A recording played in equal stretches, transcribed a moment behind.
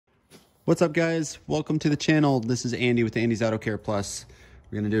What's up, guys? Welcome to the channel. This is Andy with Andy's Auto Care Plus.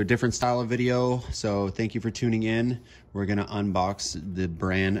 We're going to do a different style of video, so thank you for tuning in. We're going to unbox the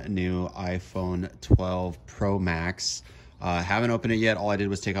brand new iPhone 12 Pro Max. Haven't opened it yet. All I did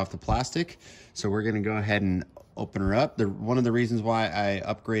was take off the plastic. So we're going to go ahead and open her up. One of the reasons why I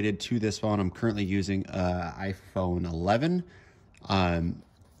upgraded to this phone, I'm currently using iPhone 11.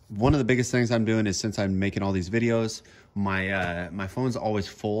 One of the biggest things I'm doing is, since I'm making all these videos, my phone's always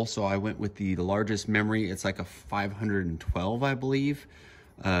full, so I went with the largest memory. It's like a 512, I believe,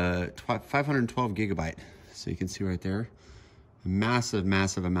 512 gigabyte. So you can see right there, massive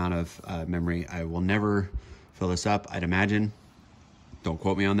amount of memory. I will never fill this up, I'd imagine. Don't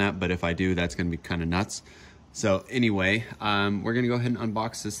quote me on that, but if I do, that's gonna be kind of nuts. So anyway, we're gonna go ahead and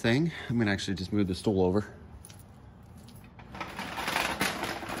unbox this thing. I'm gonna actually just move the stool over.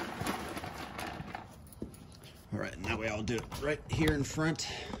 All right, and that way I'll do it right here in front.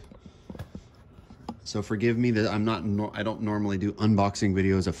 So forgive me that I don't normally do unboxing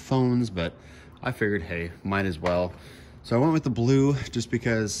videos of phones, but I figured, hey, might as well. So I went with the blue just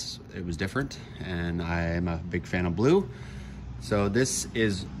because it was different, and I am a big fan of blue. So this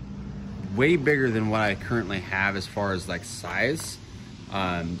is way bigger than what I currently have as far as like size,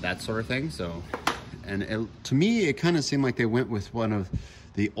 that sort of thing. So, and to me, it kind of seemed like they went with one of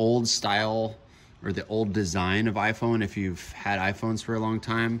the old style or the old design of iPhone. If you've had iPhones for a long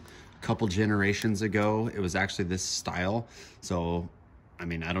time, a couple generations ago, it was actually this style. So, I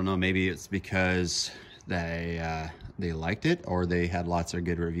mean, I don't know, maybe it's because they liked it or they had lots of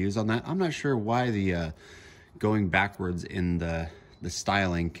good reviews on that. I'm not sure why the going backwards in the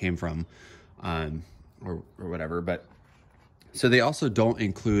styling came from, or whatever. But so they also don't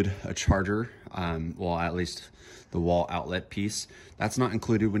include a charger, well, at least the wall outlet piece. That's not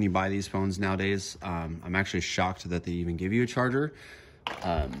included when you buy these phones nowadays. I'm actually shocked that they even give you a charger.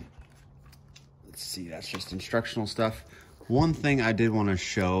 Let's see, that's just instructional stuff. One thing I did want to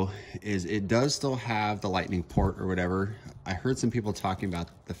show is it does still have the lightning port or whatever. I heard some people talking about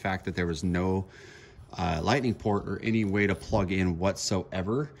the fact that there was no lightning port or any way to plug in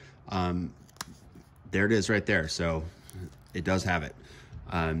whatsoever. There it is right there. So it does have it.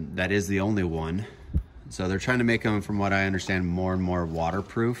 That is the only one. So they're trying to make them, from what I understand, more and more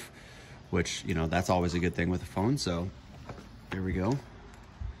waterproof, which, you know, that's always a good thing with a phone. So there we go.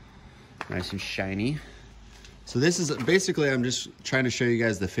 Nice and shiny. So this is basically, I'm just trying to show you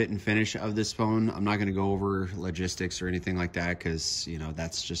guys the fit and finish of this phone. I'm not going to go over logistics or anything like that because, you know,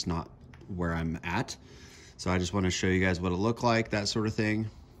 that's just not where I'm at. So I just want to show you guys what it looked like, that sort of thing.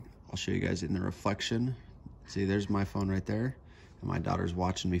 I'll show you guys in the reflection. See, there's my phone right there. And my daughter's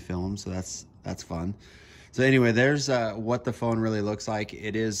watching me film, so that's fun. So anyway, there's what the phone really looks like.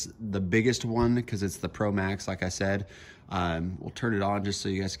 It is the biggest one because it's the Pro Max, like I said. We'll turn it on just so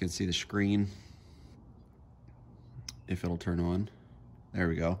you guys can see the screen, if it'll turn on. There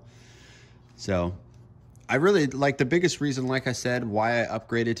we go. So I really like, the biggest reason, like I said, why I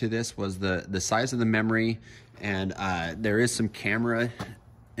upgraded to this was the size of the memory, and there is some camera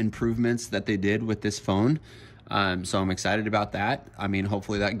improvements that they did with this phone. So I'm excited about that. I mean,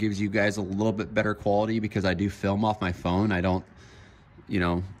 hopefully that gives you guys a little bit better quality because I do film off my phone. I don't, you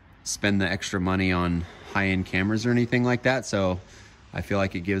know, spend the extra money on high-end cameras or anything like that. So I feel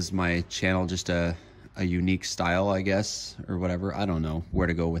like it gives my channel just a unique style, I guess, or whatever. I don't know where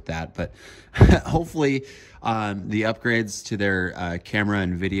to go with that, but hopefully the upgrades to their camera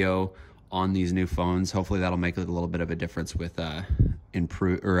and video on these new phones, hopefully that'll make a little bit of a difference with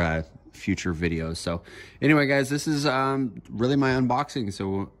future videos. So anyway, guys, this is really my unboxing,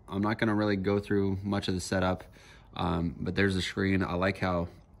 so I'm not going to really go through much of the setup, but there's the screen. I like how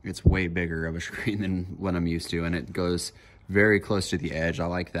it's way bigger of a screen than what I'm used to, and it goes very close to the edge. I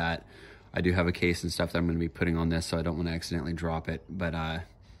like that. I do have a case and stuff that I'm going to be putting on this, so I don't want to accidentally drop it. But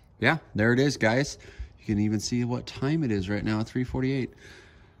yeah, there it is, guys. You can even see what time it is right now, 3:48.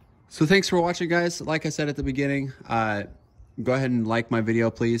 So thanks for watching, guys. Like I said at the beginning, go ahead and like my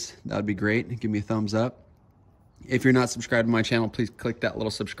video, please. That would be great. Give me a thumbs up. If you're not subscribed to my channel, please click that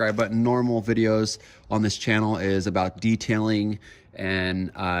little subscribe button. Normal videos on this channel is about detailing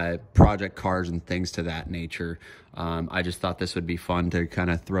and project cars and things to that nature. I just thought this would be fun to kind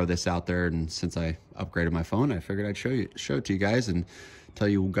of throw this out there, and since I upgraded my phone, I figured I'd show it to you guys and tell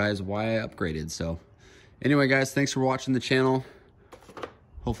you guys why I upgraded. So anyway, guys, thanks for watching the channel.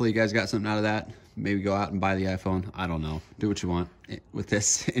 Hopefully you guys got something out of that. Maybe go out and buy the iPhone. I don't know. Do what you want with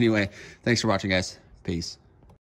this. Anyway, thanks for watching, guys. Peace.